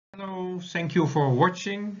Hello, thank you for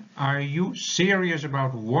watching. Are you serious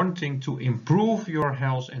about wanting to improve your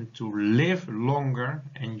health and to live longer?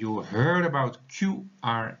 And you heard about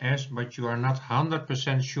QRS, but you are not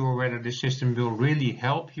 100% sure whether the system will really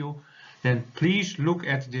help you? Then please look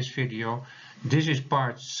at this video. This is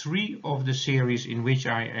part 3 of the series in which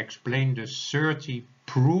I explain the 30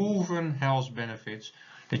 proven health benefits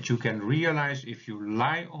that you can realize if you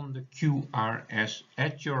lie on the QRS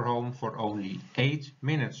at your home for only 8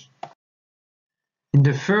 minutes. In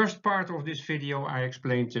the first part of this video, I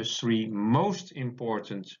explained the 3 most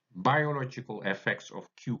important biological effects of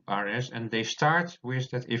QRS, and they start with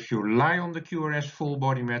that if you lie on the QRS full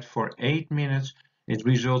body mat for 8 minutes, it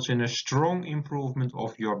results in a strong improvement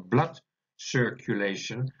of your blood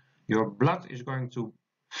circulation. Your blood is going to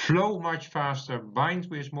flow much faster, bind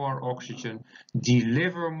with more oxygen,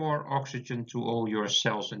 deliver more oxygen to all your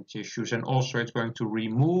cells and tissues, and also it's going to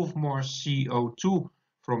remove more CO2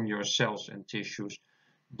 from your cells and tissues.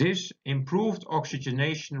 This improved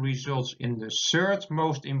oxygenation results in the third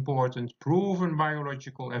most important proven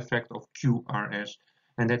biological effect of QRS,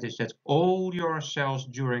 and that is that all your cells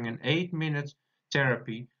during an 8-minute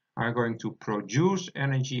therapy are going to produce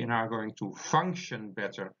energy and are going to function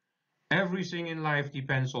better. Everything in life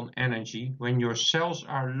depends on energy. When your cells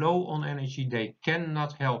are low on energy, they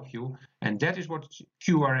cannot help you. And that is what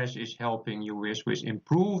QRS is helping you with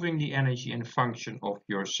improving the energy and function of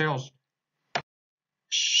your cells.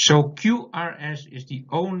 So QRS is the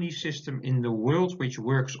only system in the world which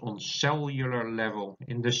works on cellular level.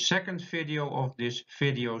 In the second video of this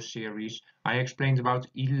video series, I explained about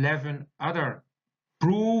 11 other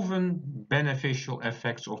proven beneficial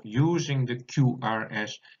effects of using the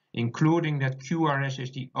QRS, including that QRS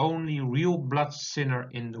is the only real blood thinner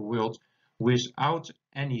in the world without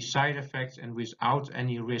any side effects and without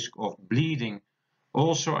any risk of bleeding.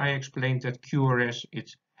 Also, I explained that QRS, it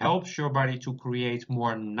helps your body to create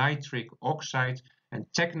more nitric oxide, and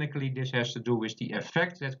technically this has to do with the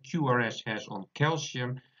effect that QRS has on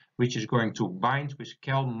calcium, which is going to bind with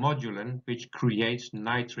calmodulin, which creates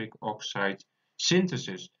nitric oxide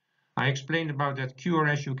synthesis. I explained about that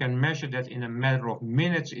QRS, you can measure that in a matter of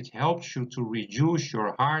minutes. It helps you to reduce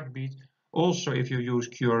your heartbeat. Also, if you use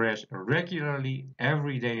QRS regularly,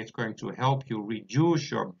 every day, it's going to help you reduce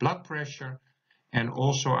your blood pressure. And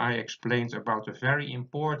also I explained about a very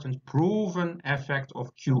important proven effect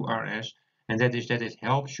of QRS, and that is that it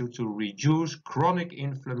helps you to reduce chronic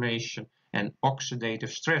inflammation and oxidative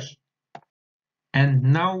stress. And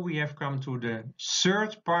now we have come to the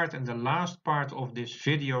third part and the last part of this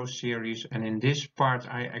video series, and in this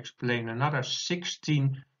part I explain another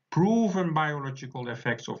 16 proven biological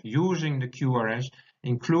effects of using the QRS,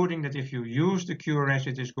 including that if you use the QRS,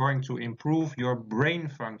 it is going to improve your brain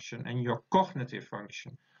function and your cognitive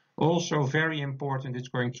function. Also very important, it's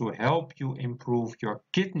going to help you improve your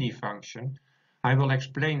kidney function. I will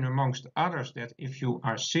explain amongst others that if you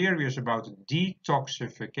are serious about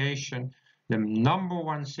detoxification, the number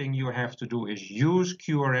one thing you have to do is use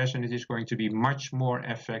QRS, and it is going to be much more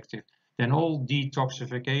effective than all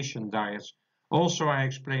detoxification diets. Also, I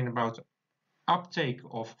explain about uptake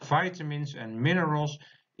of vitamins and minerals.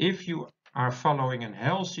 If you are following a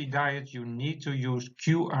healthy diet, you need to use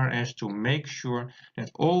QRS to make sure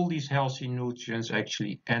that all these healthy nutrients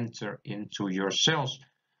actually enter into your cells.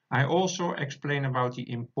 I also explain about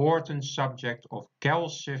the important subject of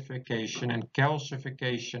calcification, and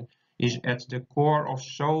calcification is at the core of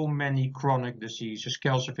so many chronic diseases.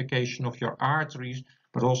 Calcification of your arteries,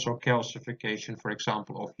 but also calcification, for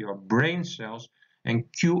example, of your brain cells. And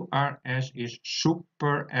QRS is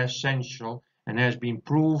super essential and has been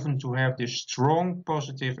proven to have this strong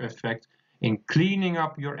positive effect in cleaning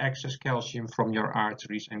up your excess calcium from your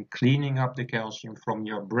arteries and cleaning up the calcium from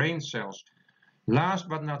your brain cells. Last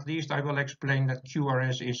but not least, I will explain that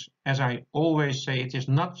QRS is, as I always say, it is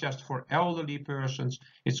not just for elderly persons,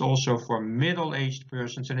 it's also for middle-aged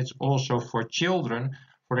persons, and it's also for children.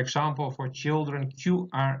 For example, for children,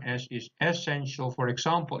 QRS is essential, for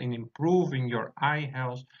example, in improving your eye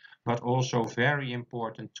health, but also very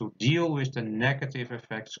important to deal with the negative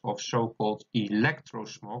effects of so-called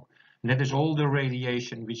electrosmog. And that is all the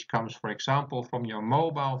radiation which comes, for example, from your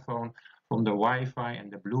mobile phone, from the Wi-Fi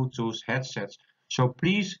and the Bluetooth headsets. So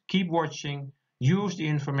please keep watching, use the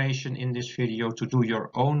information in this video to do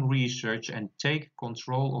your own research and take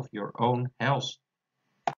control of your own health.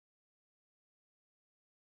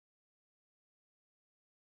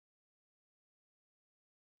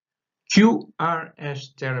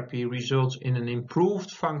 QRS therapy results in an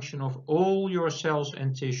improved function of all your cells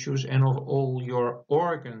and tissues and of all your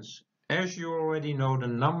organs. As you already know, the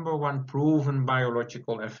number one proven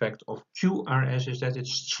biological effect of QRS is that it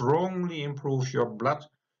strongly improves your blood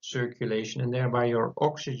circulation and thereby your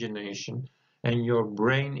oxygenation. And your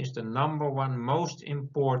brain is the number one most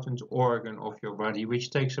important organ of your body, which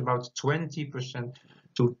takes about 20%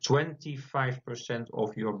 to 25%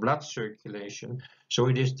 of your blood circulation. So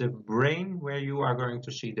it is the brain where you are going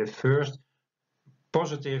to see the first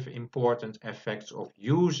positive important effects of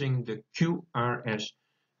using the QRS.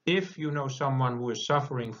 If you know someone who is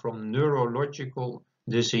suffering from neurological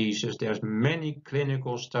diseases, there's many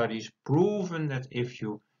clinical studies proven that if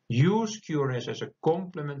you use QRS as a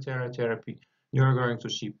complementary therapy, you're going to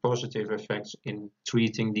see positive effects in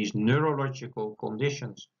treating these neurological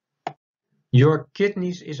conditions. Your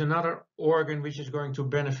kidneys is another organ which is going to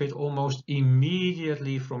benefit almost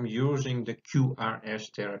immediately from using the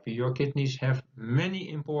QRS therapy. Your kidneys have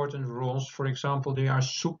many important roles. For example, they are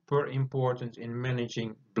super important in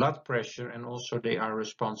managing blood pressure, and also they are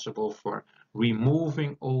responsible for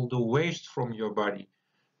removing all the waste from your body.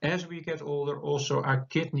 As we get older, also our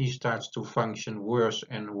kidney starts to function worse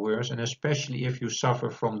and worse, and especially if you suffer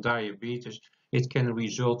from diabetes, it can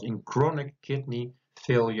result in chronic kidney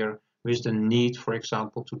failure with the need, for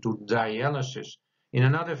example, to do dialysis. In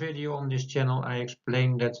another video on this channel, I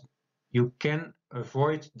explained that you can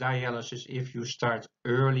avoid dialysis if you start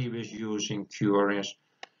early with using QRS.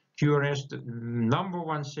 QRS, the number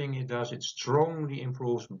one thing it does, it strongly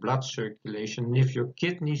improves blood circulation. And if your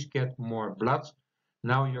kidneys get more blood,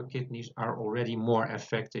 now your kidneys are already more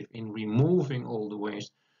effective in removing all the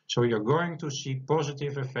waste. So you're going to see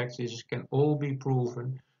positive effects. This can all be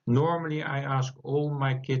proven. Normally, I ask all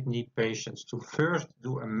my kidney patients to first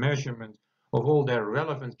do a measurement of all their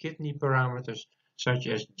relevant kidney parameters, such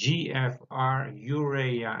as GFR,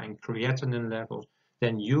 urea, and creatinine levels.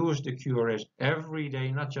 Then use the QRS every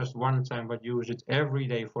day, not just one time, but use it every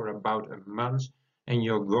day for about a month. And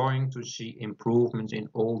you're going to see improvements in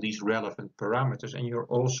all these relevant parameters. And you're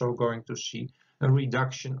also going to see a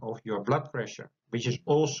reduction of your blood pressure, which is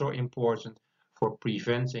also important for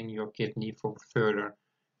preventing your kidney from further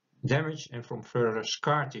damage and from further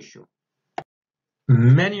scar tissue.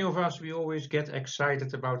 Many of us, we always get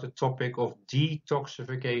excited about the topic of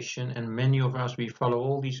detoxification, and many of us, we follow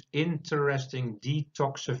all these interesting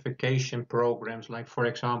detoxification programs, like for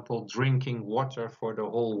example, drinking water for the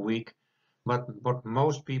whole week. But what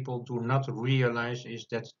most people do not realize is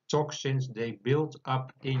that toxins, they build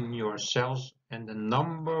up in your cells, and the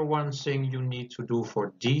number one thing you need to do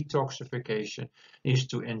for detoxification is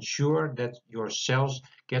to ensure that your cells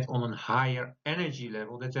get on a higher energy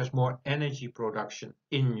level, that there's more energy production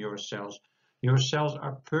in your cells. Your cells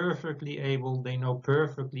are perfectly able, they know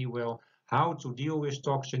perfectly well how to deal with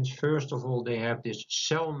toxins. First of all, they have this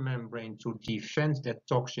cell membrane to defend that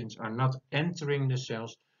toxins are not entering the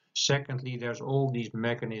cells. Secondly, there's all these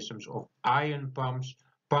mechanisms of ion pumps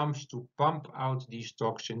to pump out these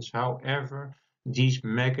toxins. However, these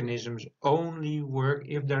mechanisms only work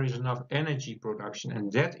if there is enough energy production,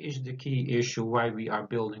 and that is the key issue why we are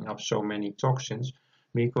building up so many toxins,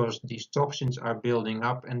 because these toxins are building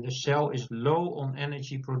up and the cell is low on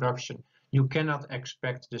energy production. You cannot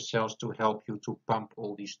expect the cells to help you to pump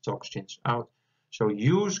all these toxins out. So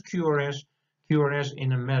use QRS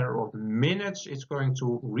in a matter of minutes. It's going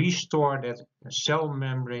to restore that cell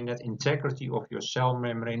membrane, that integrity of your cell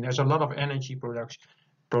membrane. There's a lot of energy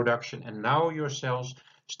production, and now your cells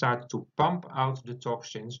start to pump out the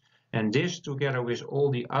toxins. And this, together with all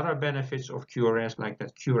the other benefits of QRS, like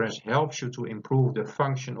that QRS helps you to improve the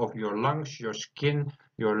function of your lungs, your skin,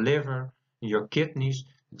 your liver, your kidneys.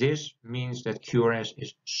 This means that QRS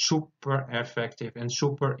is super effective and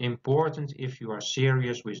super important if you are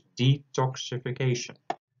serious with detoxification.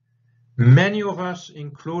 Many of us,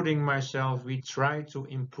 including myself, we try to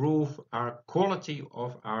improve our quality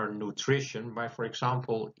of our nutrition by, for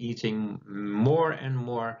example, eating more and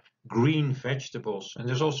more green vegetables. And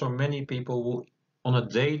there's also many people who on a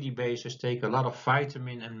daily basis take a lot of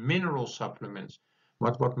vitamin and mineral supplements.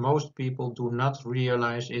 But what most people do not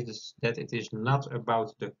realize is that it is not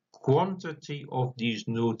about the quantity of these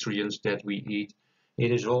nutrients that we eat.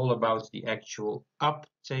 It is all about the actual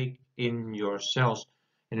uptake in your cells.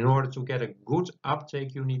 And in order to get a good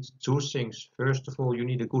uptake, you need two things. First of all, you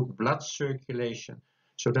need a good blood circulation,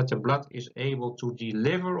 so that the blood is able to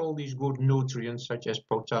deliver all these good nutrients such as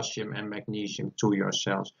potassium and magnesium to your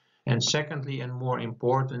cells. And secondly, and more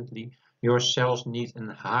importantly, your cells need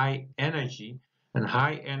a high energy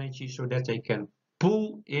so that they can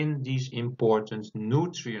pull in these important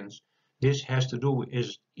nutrients. This has to do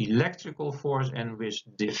with electrical force and with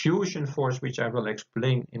diffusion force, which I will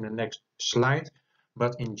explain in the next slide.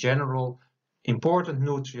 But in general, important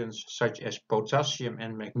nutrients such as potassium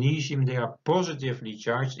and magnesium, they are positively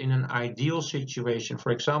charged in an ideal situation.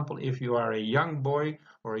 For example, if you are a young boy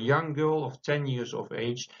or a young girl of 10 years of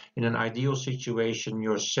age, in an ideal situation,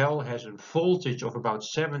 your cell has a voltage of about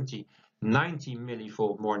 70, 90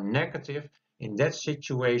 millivolt more negative. In that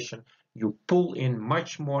situation, you pull in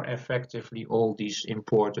much more effectively all these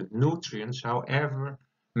important nutrients. However,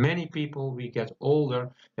 many people, we get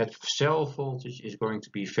older, that cell voltage is going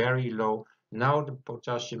to be very low. Now the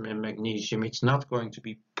potassium and magnesium, it's not going to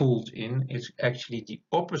be pulled in. It's actually the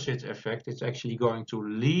opposite effect. It's actually going to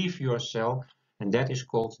leave your cell, and that is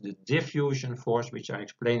called the diffusion force, which I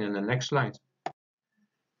explain in the next slide.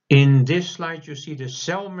 In this slide, you see the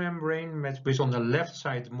cell membrane with on the left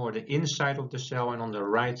side more the inside of the cell and on the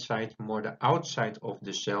right side more the outside of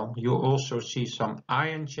the cell. You also see some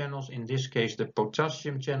ion channels, in this case the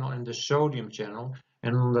potassium channel and the sodium channel.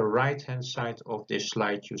 And on the right hand side of this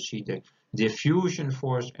slide, you see the diffusion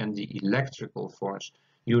force and the electrical force.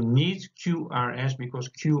 You need QRS because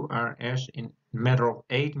QRS, in a matter of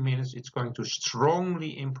 8 minutes, it's going to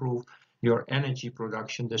strongly improve your energy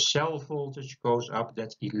production. The cell voltage goes up,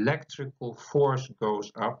 that electrical force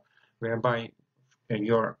goes up, whereby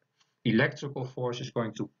your electrical force is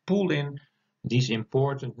going to pull in these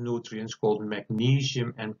important nutrients called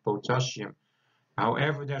magnesium and potassium.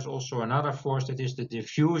 However, there's also another force, that is the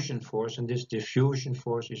diffusion force, and this diffusion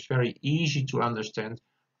force is very easy to understand.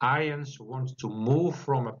 Ions want to move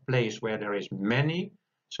from a place where there is many,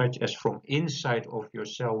 such as from inside of your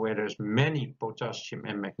cell where there's many potassium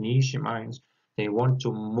and magnesium ions. They want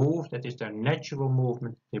to move, that is their natural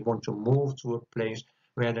movement. They want to move to a place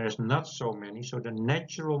where there's not so many. So the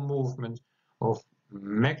natural movement of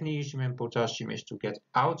magnesium and potassium is to get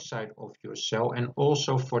outside of your cell, and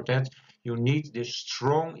also for that you need this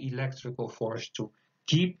strong electrical force to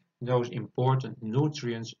keep those important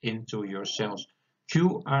nutrients into your cells.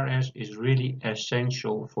 QRS is really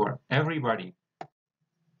essential for everybody.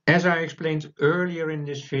 As I explained earlier in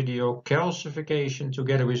this video, calcification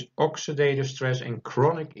together with oxidative stress and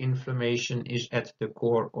chronic inflammation is at the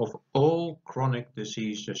core of all chronic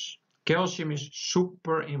diseases. Calcium is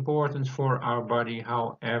super important for our body.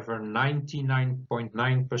 However,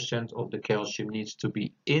 99.9% of the calcium needs to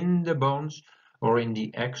be in the bones or in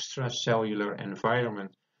the extracellular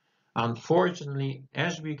environment. Unfortunately,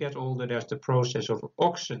 as we get older, there's the process of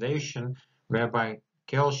oxidation, whereby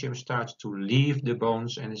calcium starts to leave the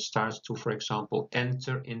bones and it starts to, for example,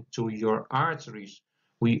 enter into your arteries.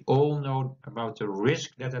 We all know about the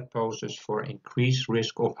risk that it poses for increased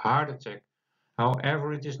risk of heart attack.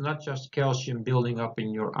 However, it is not just calcium building up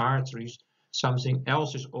in your arteries. Something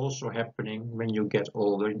else is also happening when you get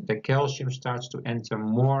older. The calcium starts to enter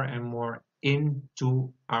more and more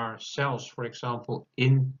into our cells, for example,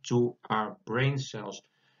 into our brain cells.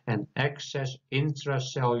 And excess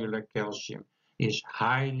intracellular calcium is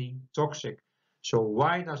highly toxic. So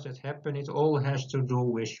why does that happen? It all has to do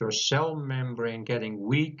with your cell membrane getting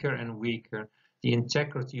weaker and weaker. The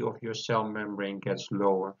integrity of your cell membrane gets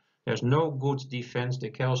lower. There's no good defense.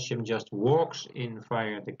 The calcium just walks in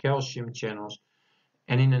via the calcium channels.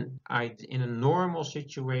 And in a normal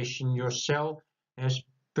situation, your cell has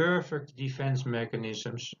perfect defense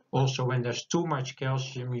mechanisms. Also, when there's too much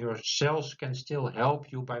calcium, your cells can still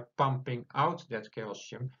help you by pumping out that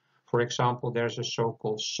calcium. For example, there's a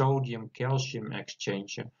so-called sodium-calcium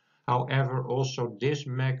exchanger. However, also this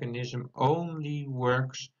mechanism only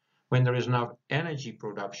works when there is enough energy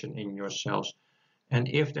production in your cells. And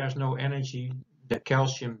if there's no energy, the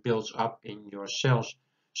calcium builds up in your cells.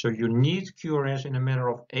 So you need QRS. In a matter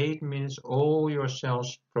of 8 minutes, all your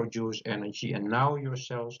cells produce energy. And now your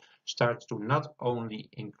cells start to not only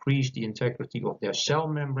increase the integrity of their cell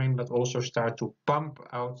membrane, but also start to pump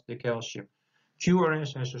out the calcium.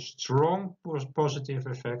 QRS has a strong positive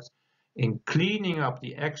effect in cleaning up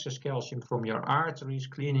the excess calcium from your arteries,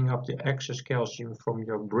 cleaning up the excess calcium from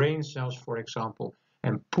your brain cells, for example,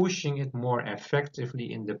 and pushing it more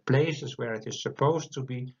effectively in the places where it is supposed to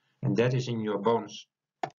be, and that is in your bones.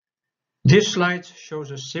 This slide shows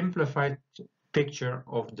a simplified picture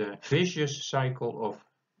of the vicious cycle of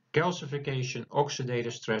calcification,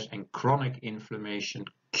 oxidative stress, and chronic inflammation.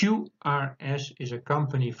 QRS is a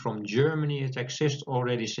company from Germany. It exists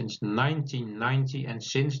already since 1990, and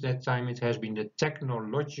since that time it has been the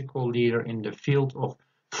technological leader in the field of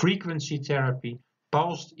frequency therapy,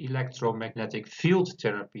 pulsed electromagnetic field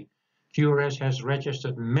therapy. QRS has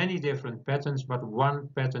registered many different patents, but one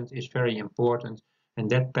patent is very important, and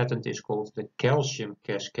that patent is called the calcium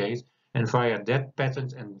cascade. And via that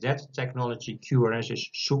patent and that technology, QRS is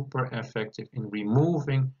super effective in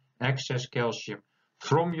removing excess calcium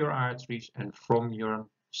from your arteries and from your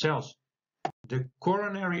cells. The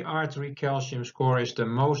coronary artery calcium score is the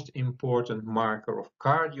most important marker of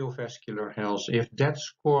cardiovascular health. If that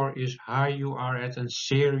score is high, you are at a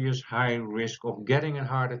serious high risk of getting a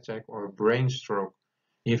heart attack or a brain stroke.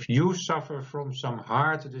 If you suffer from some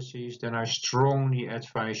heart disease, then I strongly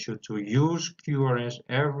advise you to use QRS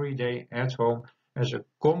every day at home as a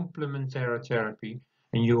complementary therapy,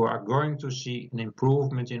 and you are going to see an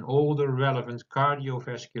improvement in all the relevant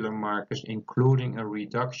cardiovascular markers, including a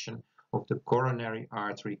reduction of the coronary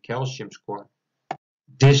artery calcium score.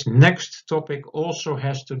 This next topic also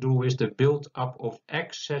has to do with the build-up of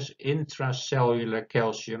excess intracellular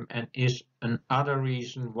calcium and is another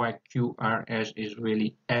reason why QRS is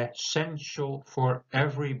really essential for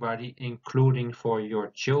everybody, including for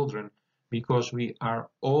your children, because we are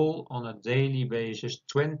all on a daily basis,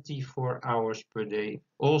 24 hours per day,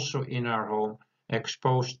 also in our home,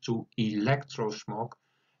 exposed to electrosmog,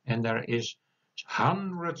 and there is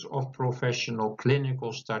hundreds of professional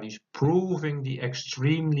clinical studies proving the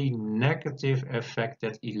extremely negative effect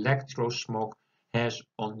that electrosmog has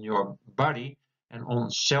on your body and on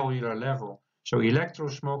cellular level. So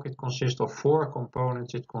electrosmog, it consists of 4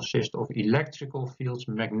 components. It consists of electrical fields,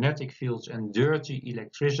 magnetic fields, and dirty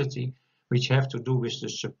electricity, which have to do with the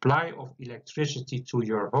supply of electricity to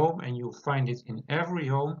your home, and you find it in every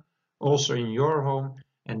home, also in your home.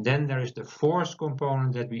 And then there is the 4th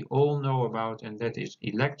component that we all know about, and that is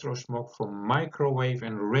electrosmog from microwave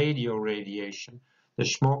and radio radiation, the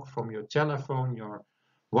smog from your telephone, your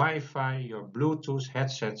Wi-Fi, your Bluetooth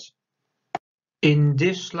headsets. In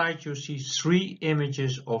this slide you see 3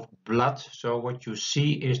 images of blood. So what you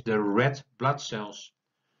see is the red blood cells.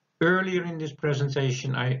 Earlier in this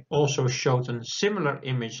presentation I also showed a similar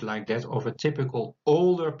image like that of a typical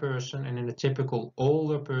older person, and in a typical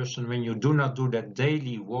older person, when you do not do that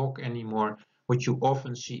daily walk anymore, what you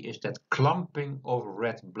often see is that clumping of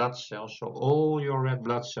red blood cells. So all your red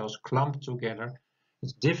blood cells clump together.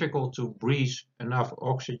 It's difficult to breathe enough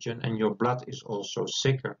oxygen and your blood is also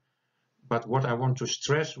thicker. But what I want to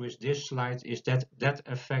stress with this slide is that that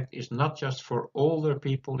effect is not just for older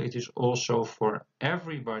people, it is also for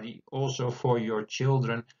everybody, also for your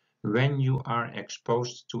children when you are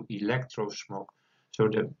exposed to electrosmog. So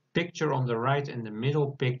the picture on the right and the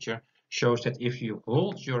middle picture shows that if you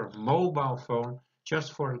hold your mobile phone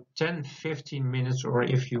just for 10-15 minutes, or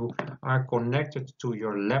if you are connected to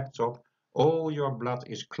your laptop, all your blood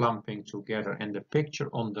is clumping together. And the picture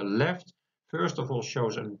on the left first of all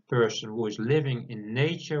shows a person who is living in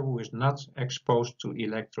nature, who is not exposed to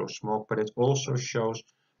electrosmog, but it also shows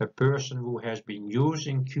a person who has been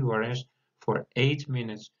using QRS for 8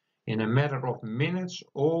 minutes. In a matter of minutes,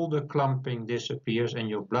 all the clumping disappears and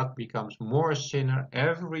your blood becomes more thinner.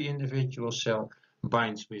 Every individual cell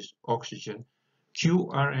binds with oxygen.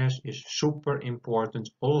 QRS is super important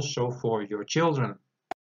also for your children.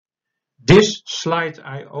 This slide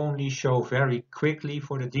I only show very quickly.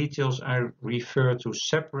 For the details I refer to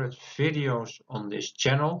separate videos on this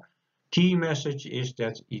channel. Key message is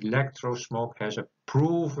that electrosmog has a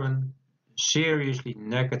proven seriously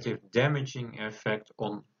negative damaging effect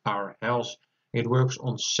on our health. It works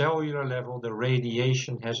on cellular level. The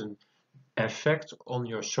radiation has an effect on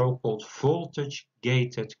your so-called voltage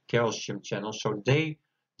gated calcium channels. So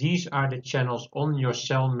these are the channels on your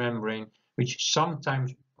cell membrane which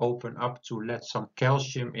sometimes open up to let some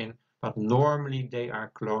calcium in, but normally they are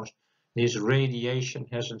closed. This radiation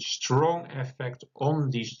has a strong effect on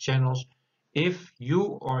these channels. If you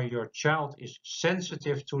or your child is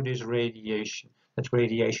sensitive to this radiation, that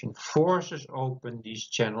radiation forces open these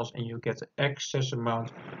channels and you get an excess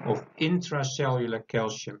amount of intracellular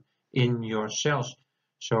calcium in your cells.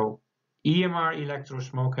 So EMR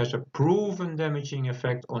electrosmog has a proven damaging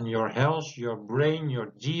effect on your health, your brain, your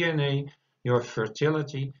DNA, your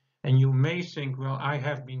fertility. And you may think, well, I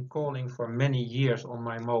have been calling for many years on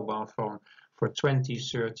my mobile phone, for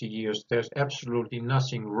 20-30 years. There's absolutely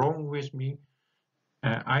nothing wrong with me.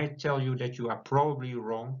 I tell you that you are probably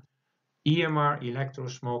wrong. EMR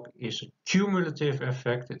electrosmog is a cumulative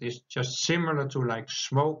effect. It is just similar to like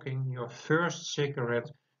smoking. Your first cigarette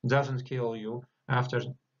doesn't kill you. After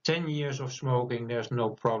 10 years of smoking, there's no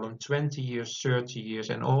problem. 20 years, 30 years,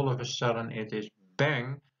 and all of a sudden it is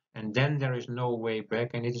bang. And then there is no way back,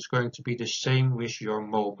 and it is going to be the same with your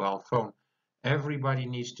mobile phone. Everybody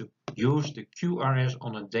needs to use the QRS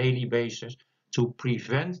on a daily basis to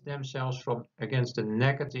prevent themselves from against the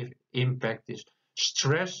negative impact, this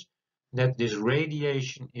stress that this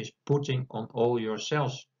radiation is putting on all your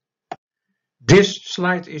cells. This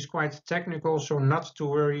slide is quite technical, so not to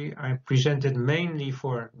worry. I present it mainly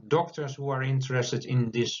for doctors who are interested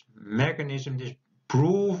in this mechanism, this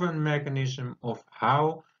proven mechanism of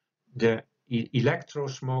how the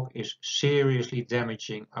electrosmog is seriously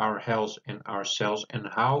damaging our health and our cells, and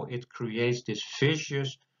how it creates this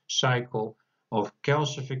vicious cycle of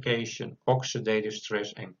calcification, oxidative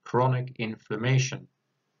stress, and chronic inflammation.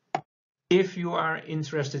 If you are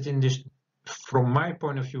interested in this, from my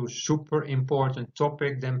point of view, super important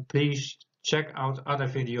topic, then please check out other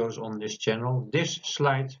videos on this channel. This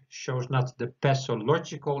slide shows not the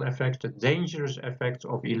pathological effects, the dangerous effects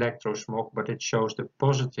of electrosmog, but it shows the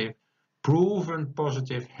positive, proven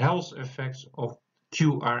positive health effects of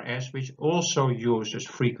QRS, which also uses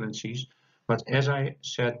frequencies. But as I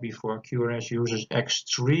said before, QRS uses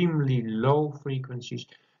extremely low frequencies,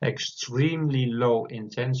 extremely low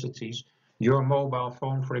intensities. Your mobile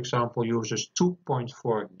phone, for example, uses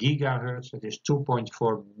 2.4 gigahertz, that is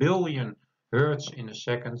 2.4 billion hertz in a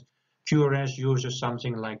second. QRS uses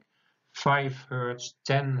something like 5 hertz,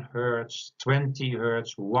 10 hertz, 20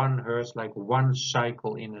 hertz, 1 hertz, like 1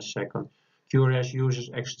 cycle in a second. QRS uses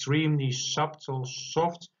extremely subtle,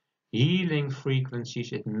 soft, healing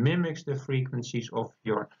frequencies. It mimics the frequencies of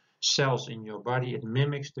your cells in your body. It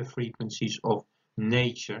mimics the frequencies of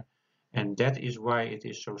nature. And that is why it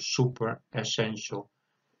is so super essential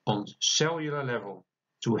on cellular level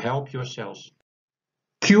to help your cells.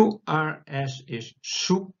 QRS is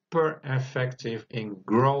super effective in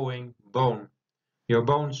growing bone. Your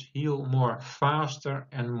bones heal more faster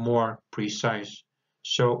and more precise.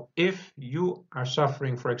 So if you are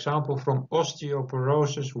suffering, for example, from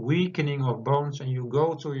osteoporosis, weakening of bones, and you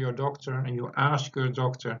go to your doctor and you ask your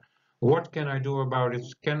doctor, what can I do about it?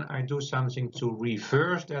 Can I do something to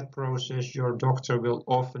reverse that process? Your doctor will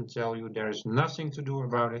often tell you there is nothing to do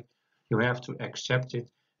about it. You have to accept it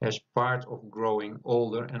as part of growing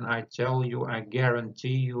older. And I tell you, I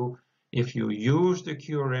guarantee you, if you use the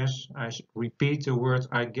QRS, I repeat the word,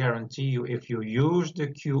 I guarantee you, if you use the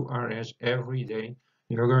QRS every day,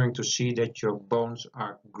 you're going to see that your bones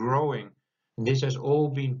are growing. And this has all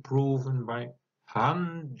been proven by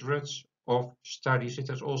hundreds of studies. It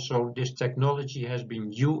has also, this technology has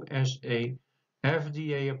been USA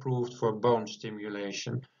FDA approved for bone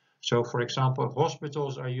stimulation. So for example,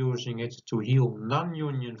 hospitals are using it to heal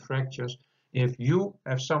non-union fractures. If you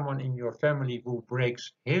have someone in your family who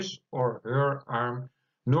breaks his or her arm,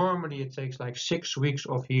 normally it takes like 6 weeks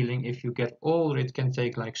of healing. If you get older, it can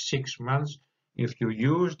take like 6 months. If you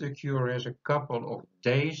use the QRS a couple of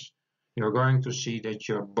days, you're going to see that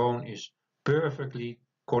your bone is perfectly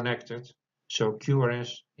connected. So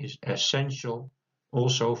QRS is essential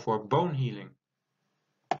also for bone healing.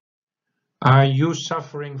 Are you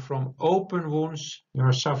suffering from open wounds?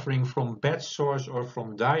 You're suffering from bed sores or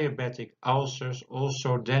from diabetic ulcers?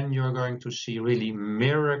 Also, then you're going to see really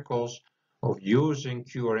miracles of using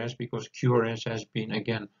QRS, because QRS has been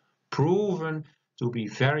again proven to be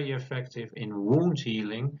very effective in wound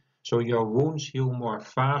healing. So your wounds heal more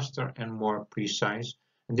faster and more precise.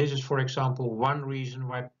 And this is, for example, one reason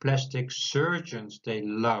why plastic surgeons, they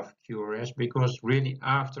love QRS, because really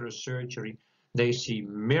after a surgery, they see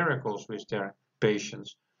miracles with their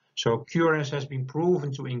patients. So QRS has been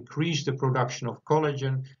proven to increase the production of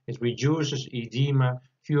collagen. It reduces edema.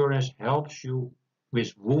 QRS helps you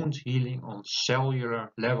with wound healing on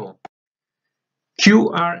cellular level.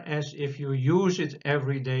 QRS, if you use it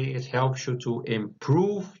every day, it helps you to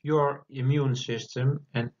improve your immune system.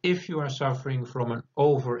 And if you are suffering from an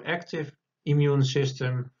overactive immune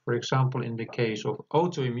system, for example, in the case of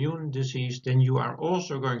autoimmune disease, then you are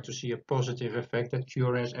also going to see a positive effect that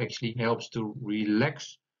QRS actually helps to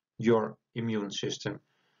relax your immune system.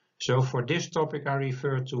 So for this topic, I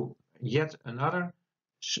refer to yet another,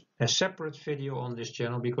 a separate video on this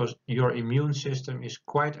channel, because your immune system is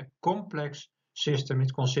quite a complex system.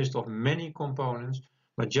 It consists of many components,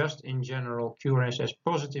 but just in general, QRS has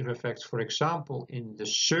positive effects, for example, in the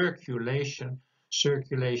circulation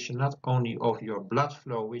not only of your blood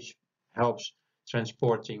flow, which helps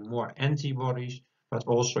transporting more antibodies, but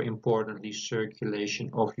also importantly, circulation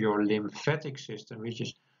of your lymphatic system, which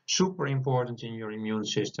is super important in your immune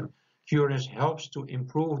system. QRS helps to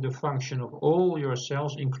improve the function of all your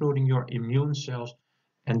cells, including your immune cells,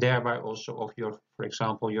 and thereby also of your, for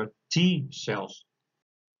example, your T cells.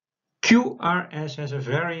 QRS has a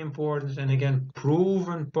very important and again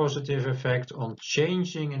proven positive effect on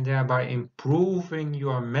changing and thereby improving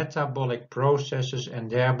your metabolic processes and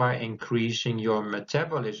thereby increasing your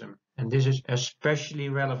metabolism. And this is especially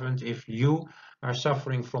relevant if you are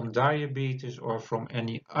suffering from diabetes or from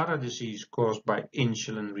any other disease caused by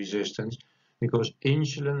insulin resistance, because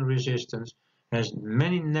insulin resistance has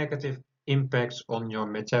many negative impacts on your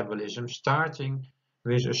metabolism, starting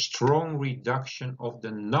with a strong reduction of the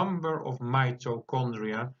number of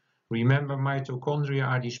mitochondria, Remember, mitochondria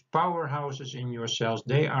are these powerhouses in your cells.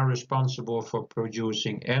 They are responsible for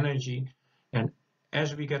producing energy. And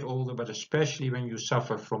as we get older, but especially when you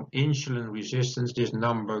suffer from insulin resistance, this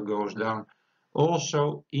number goes down.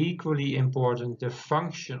 Also, equally important, the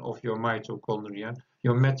function of your mitochondria.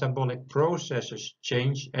 Your metabolic processes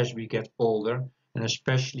change as we get older, and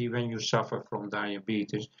especially when you suffer from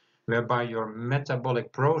diabetes, whereby your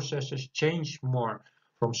metabolic processes change more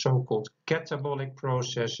from so-called catabolic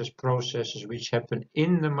processes which happen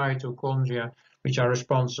in the mitochondria, which are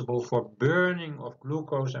responsible for burning of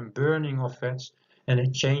glucose and burning of fats, and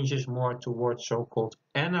it changes more towards so-called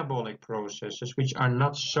anabolic processes, which are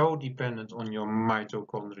not so dependent on your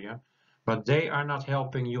mitochondria, but they are not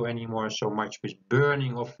helping you anymore so much with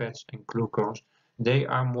burning of fats and glucose. They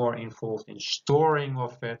are more involved in storing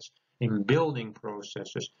of fats, in building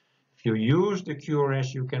processes. If you use the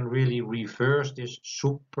QRS, you can really reverse this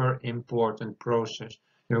super important process.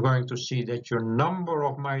 You're going to see that your number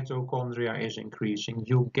of mitochondria is increasing.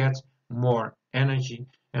 You get more energy,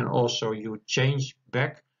 and also you change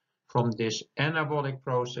back from this anabolic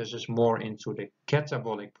processes more into the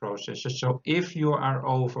catabolic processes. So if you are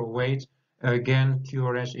overweight, again,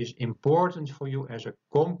 QRS is important for you as a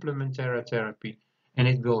complementary therapy, and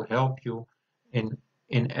it will help you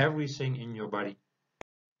in everything in your body.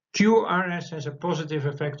 QRS has a positive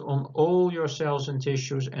effect on all your cells and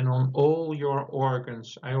tissues and on all your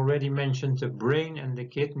organs. I already mentioned the brain and the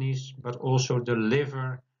kidneys, but also the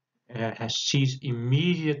liver sees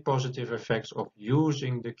immediate positive effects of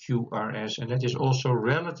using the QRS, and that is also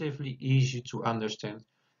relatively easy to understand.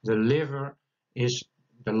 The liver is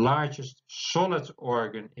the largest solid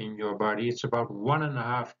organ in your body. It's about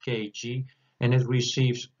 1.5 kg, and it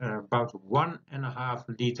receives about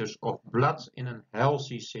 1.5 liters of blood in a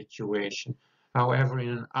healthy situation. However, in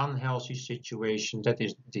an unhealthy situation, that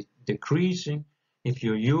is decreasing. If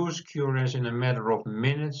you use QRS in a matter of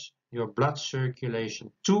minutes, your blood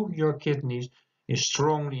circulation to your kidneys is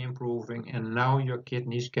strongly improving, and now your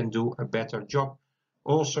kidneys can do a better job.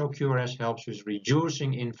 Also, QRS helps with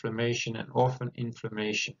reducing inflammation, and often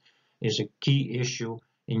inflammation is a key issue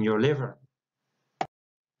in your liver.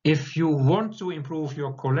 If you want to improve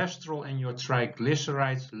your cholesterol and your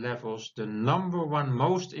triglyceride levels, the number one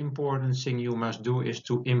most important thing you must do is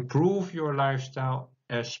to improve your lifestyle,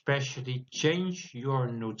 especially change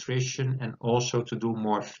your nutrition, and also to do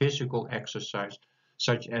more physical exercise,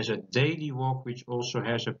 such as a daily walk, which also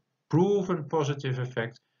has a proven positive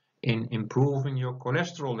effect in improving your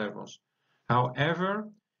cholesterol levels. However,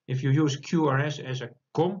 if you use QRS as a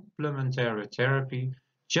complementary therapy,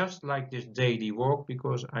 just like this daily walk,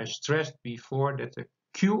 because I stressed before that the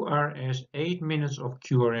QRS, 8 minutes of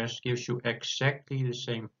QRS gives you exactly the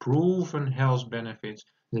same proven health benefits,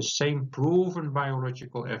 the same proven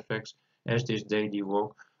biological effects as this daily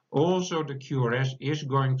walk. Also, the QRS is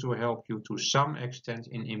going to help you to some extent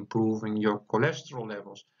in improving your cholesterol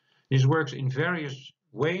levels. This works in various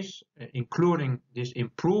ways, including this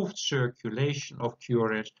improved circulation of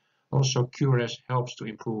QRS. Also, QRS helps to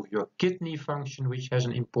improve your kidney function, which has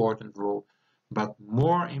an important role. But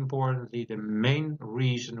more importantly, the main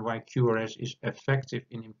reason why QRS is effective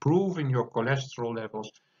in improving your cholesterol levels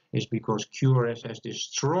is because QRS has this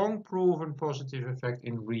strong proven positive effect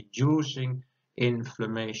in reducing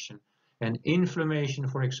inflammation. And inflammation,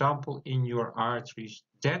 for example, in your arteries,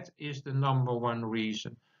 that is the number one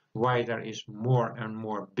reason why there is more and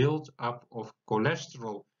more build-up of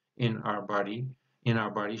cholesterol in our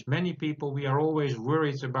bodies. Many people, we are always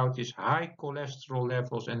worried about these high cholesterol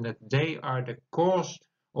levels and that they are the cause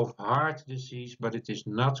of heart disease, but it is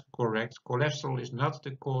not correct. Cholesterol is not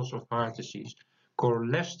the cause of heart disease.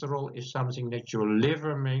 Cholesterol is something that your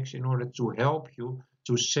liver makes in order to help you,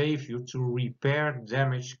 to save you, to repair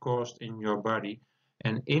damage caused in your body.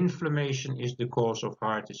 And inflammation is the cause of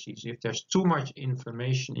heart disease. If there's too much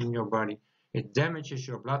inflammation in your body, it damages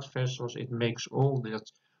your blood vessels, it makes all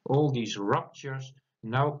these ruptures.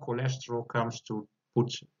 Now cholesterol comes to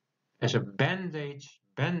put as a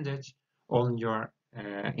bandage on your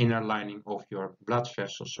inner lining of your blood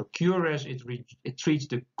vessels. So QRS, it treats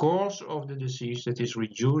the cause of the disease, that is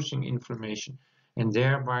reducing inflammation, and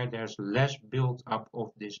thereby there's less build-up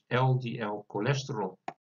of this LDL cholesterol.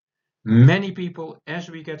 Many people, as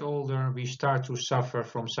we get older, we start to suffer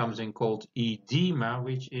from something called edema,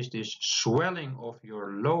 which is this swelling of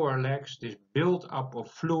your lower legs, this build-up of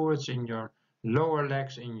fluids in your lower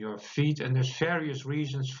legs, in your feet, and there's various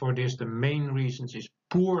reasons for this. The main reasons is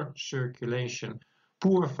poor circulation,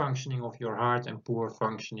 poor functioning of your heart, and poor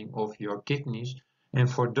functioning of your kidneys. And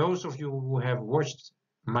for those of you who have watched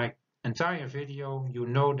my entire video, you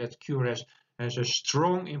know that QRS has a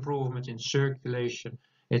strong improvement in circulation.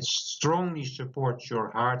 It strongly supports your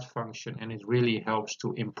heart function, and it really helps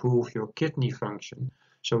to improve your kidney function.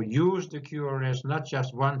 So use the QRS, not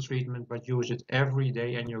just one treatment, but use it every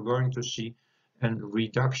day, and you're going to see a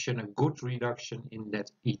good reduction in that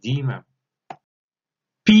edema.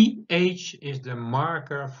 pH is the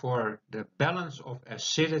marker for the balance of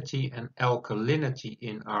acidity and alkalinity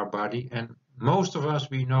in our body, and most of us,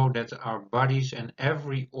 we know that our bodies and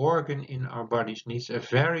every organ in our bodies needs a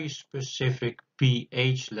very specific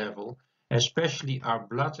pH level, especially our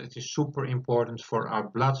blood. It is super important for our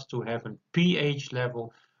blood to have a pH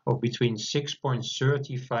level of between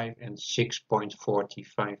 6.35 and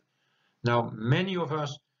 6.45. Now, many of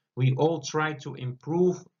us, we all try to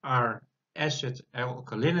improve our acid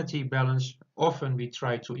alkalinity balance. Often we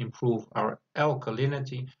try to improve our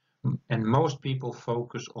alkalinity, and most people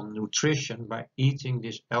focus on nutrition by eating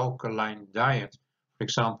this alkaline diet. For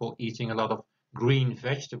example, eating a lot of green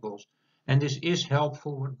vegetables. And this is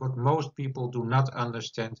helpful. What most people do not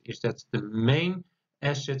understand is that the main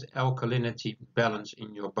acid alkalinity balance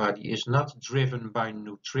in your body is not driven by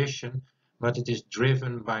nutrition, but it is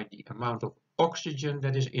driven by the amount of oxygen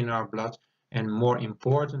that is in our blood, and more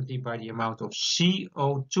importantly by the amount of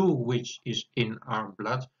CO2 which is in our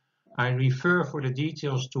blood. I refer for the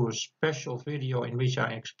details to a special video in which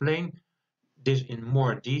I explain this in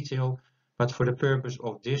more detail, but for the purpose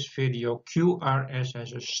of this video, QRS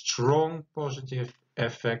has a strong positive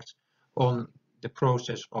effect on the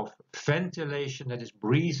process of ventilation, that is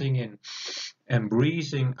breathing in and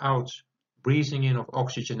breathing out, breathing in of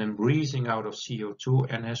oxygen and breathing out of CO2,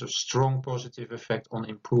 and has a strong positive effect on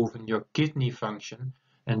improving your kidney function.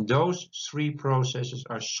 And those three processes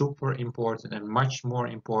are super important and much more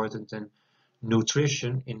important than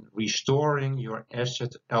nutrition in restoring your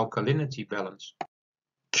acid alkalinity balance.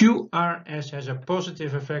 QRS has a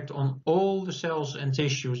positive effect on all the cells and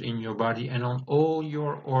tissues in your body and on all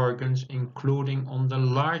your organs, including on the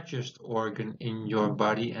largest organ in your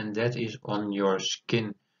body, and that is on your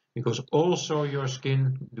skin. Because also your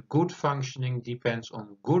skin, the good functioning depends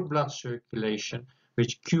on good blood circulation,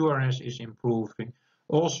 which QRS is improving.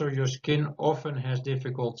 Also, your skin often has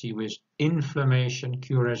difficulty with inflammation.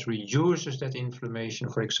 QRS reduces that inflammation.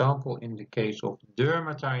 For example, in the case of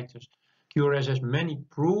dermatitis, QRS has many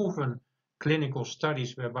proven clinical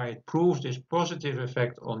studies whereby it proves this positive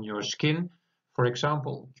effect on your skin. For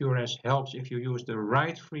example, QRS helps if you use the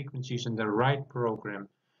right frequencies and the right program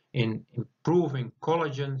in improving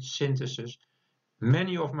collagen synthesis.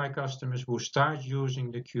 Many of my customers who start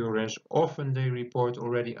using the QRS, often they report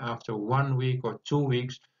already after 1 week or 2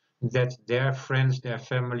 weeks that their friends, their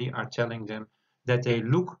family are telling them that they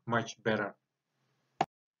look much better.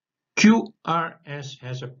 QRS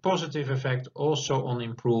has a positive effect also on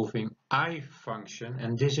improving eye function,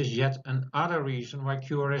 and this is yet another reason why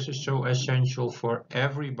QRS is so essential for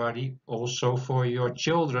everybody, also for your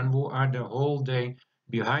children who are the whole day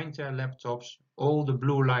behind their laptops, all the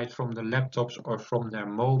blue light from the laptops or from their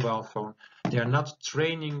mobile phone. They are not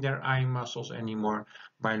training their eye muscles anymore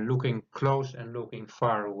by looking close and looking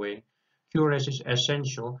far away. QRS is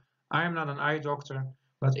essential. I am not an eye doctor,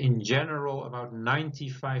 but in general, about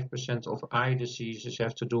 95% of eye diseases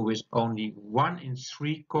have to do with only 1 in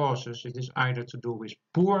 3 causes. It is either to do with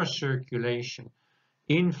poor circulation,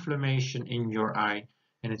 inflammation in your eye,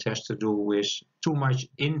 and it has to do with too much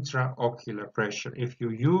intraocular pressure. If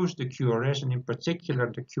you use the QRS, and in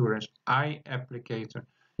particular the QRS eye applicator,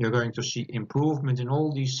 you're going to see improvement in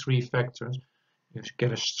all these 3 factors. You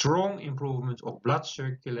get a strong improvement of blood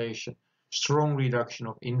circulation, strong reduction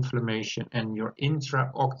of inflammation, and your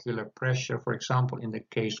intraocular pressure, for example, in the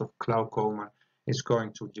case of glaucoma, is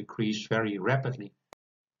going to decrease very rapidly.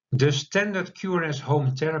 The standard QRS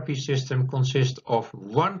home therapy system consists of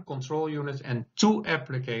 1 control unit and 2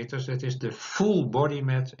 applicators. That is the full body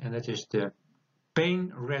mat, and that is the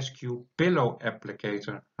pain rescue pillow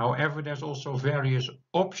applicator. However, there's also various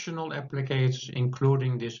optional applicators,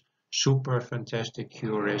 including this super fantastic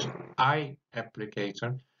QRS eye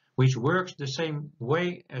applicator, which works the same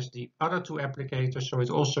way as the other 2 applicators. So it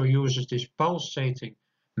also uses this pulsating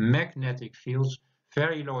magnetic fields,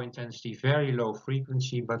 very low intensity, very low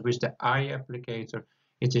frequency, but with the eye applicator,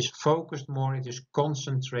 it is focused more, it is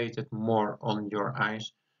concentrated more on your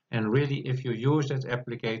eyes. And really, if you use that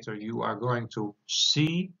applicator, you are going to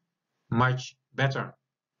see much better.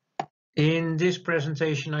 In this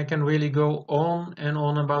presentation, I can really go on and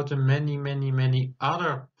on about the many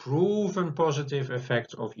other proven positive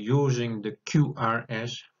effects of using the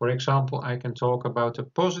QRS. For example, I can talk about the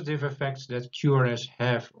positive effects that QRS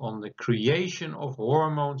have on the creation of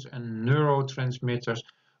hormones and neurotransmitters,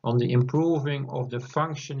 on the improving of the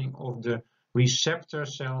functioning of the receptor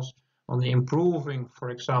cells, on the improving, for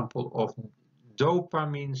example, of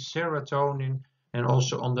dopamine, serotonin, and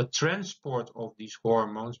also on the transport of these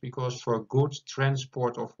hormones, because for good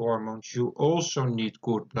transport of hormones, you also need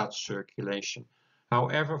good blood circulation.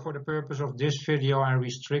 However, for the purpose of this video, I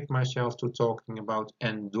restrict myself to talking about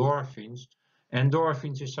endorphins.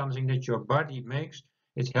 Endorphins is something that your body makes.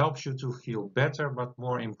 It helps you to feel better, but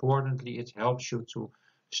more importantly, it helps you to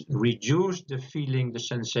reduce the feeling, the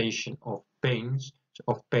sensation of pain.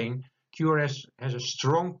 QRS has a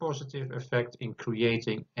strong positive effect in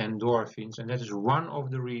creating endorphins, and that is one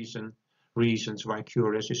of the reasons why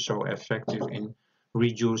QRS is so effective in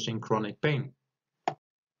reducing chronic pain.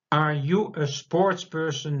 Are you a sports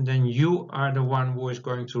person? Then you are the one who is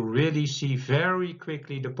going to really see very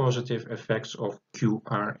quickly the positive effects of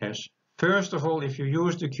QRS. First of all, if you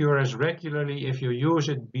use the QRS regularly, if you use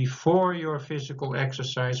it before your physical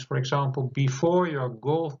exercise, for example, before your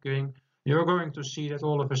golf game, you're going to see that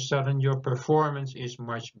all of a sudden your performance is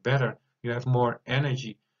much better. You have more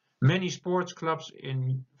energy. Many sports clubs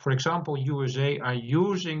in, for example, USA are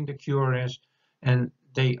using the QRS, and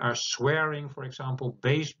they are swearing, for example,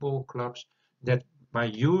 baseball clubs, that by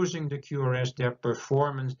using the QRS, their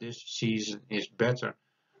performance this season is better.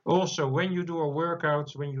 Also, when you do a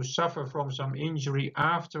workout, when you suffer from some injury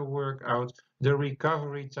after workout, the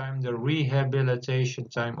recovery time, the rehabilitation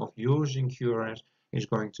time of using QRS is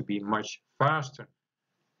going to be much faster.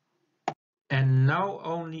 And now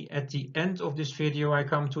only at the end of this video I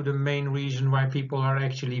come to the main reason why people are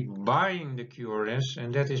actually buying the QRS,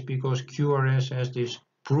 and that is because QRS has this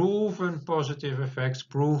proven positive effects,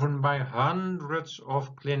 proven by hundreds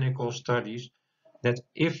of clinical studies, that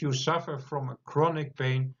if you suffer from a chronic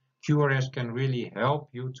pain, QRS can really help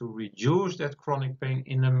you to reduce that chronic pain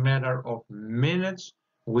in a matter of minutes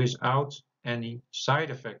without any side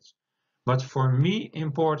effects. But for me,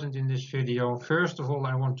 important in this video, first of all,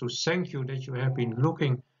 I want to thank you that you have been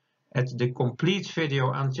looking at the complete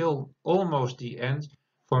video until almost the end.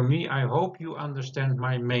 For me, I hope you understand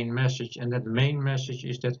my main message, and that main message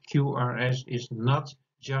is that QRS is not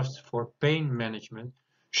just for pain management.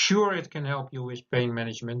 Sure, it can help you with pain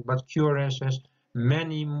management, but QRS has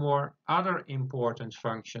many more other important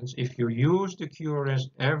functions. If you use the QRS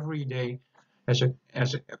every day, as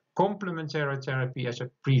a complementary therapy, as a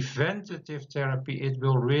preventative therapy, it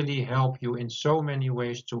will really help you in so many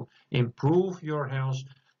ways to improve your health,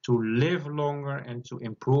 to live longer, and to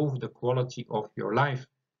improve the quality of your life.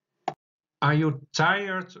 Are you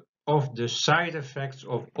tired of the side effects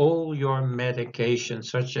of all your medications,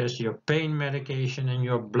 such as your pain medication and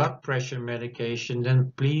your blood pressure medication?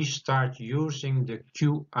 Then please start using the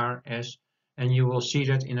QRS, and you will see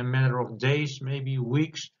that in a matter of days, maybe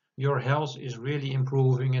weeks, your health is really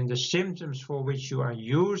improving, and the symptoms for which you are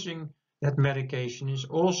using that medication is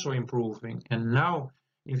also improving. And now,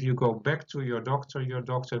 if you go back to your doctor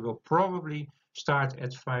will probably start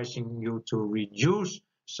advising you to reduce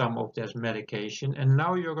some of that medication, and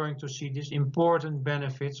now you're going to see these important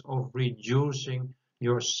benefits of reducing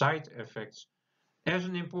your side effects. As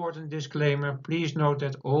an important disclaimer, please note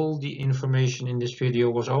that all the information in this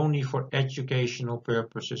video was only for educational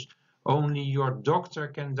purposes. Only your doctor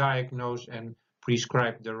can diagnose and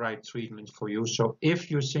prescribe the right treatment for you. So if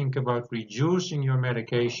you think about reducing your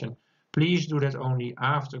medication, please do that only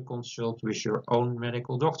after consult with your own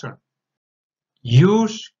medical doctor.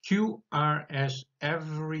 Use QRS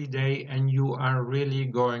every day and you are really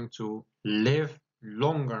going to live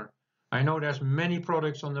longer. I know there's many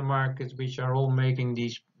products on the market which are all making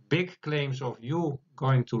these big claims of you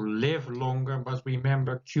going to live longer, but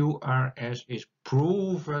remember, QRS is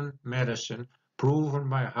proven medicine, proven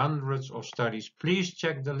by hundreds of studies. Please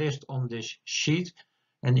check the list on this sheet.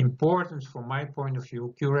 And important from my point of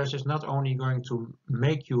view, QRS is not only going to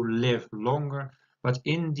make you live longer, but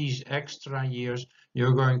in these extra years,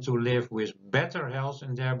 you're going to live with better health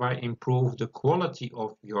and thereby improve the quality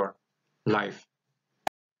of your life.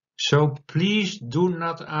 So please do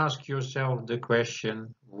not ask yourself the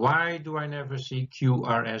question, why do I never see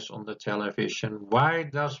QRS on the television? Why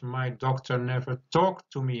does my doctor never talk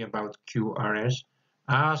to me about QRS?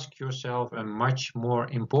 Ask yourself a much more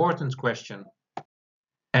important question.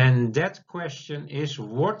 And that question is,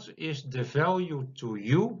 what is the value to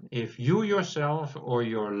you if you yourself or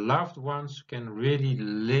your loved ones can really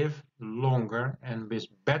live longer and with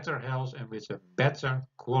better health and with a better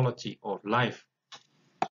quality of life?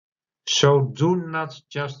 So do not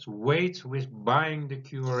just wait with buying the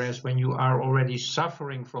QRS when you are already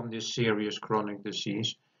suffering from this serious chronic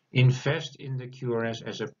disease. Invest in the QRS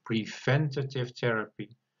as a preventative therapy.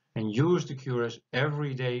 and use the QRS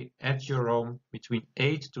every day at your home between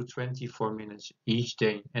 8 to 24 minutes each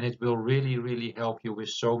day, and it will really help you with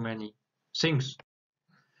so many things.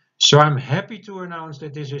 So I'm happy to announce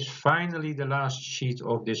that this is finally the last sheet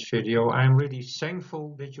of this video. I'm really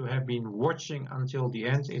thankful that you have been watching until the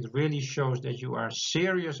end. It really shows that you are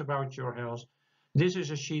serious about your health. This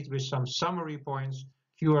is a sheet with some summary points.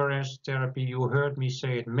 QRS therapy, you heard me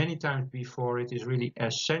say it many times before, it is really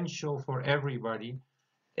essential for everybody.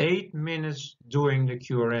 8 minutes doing the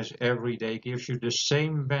QRS every day gives you the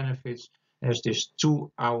same benefits as this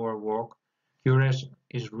 2-hour walk. QRS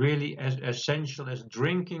is really as essential as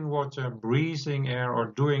drinking water, breathing air,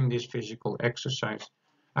 or doing this physical exercise.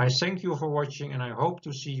 I thank you for watching and I hope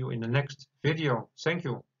to see you in the next video. Thank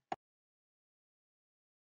you.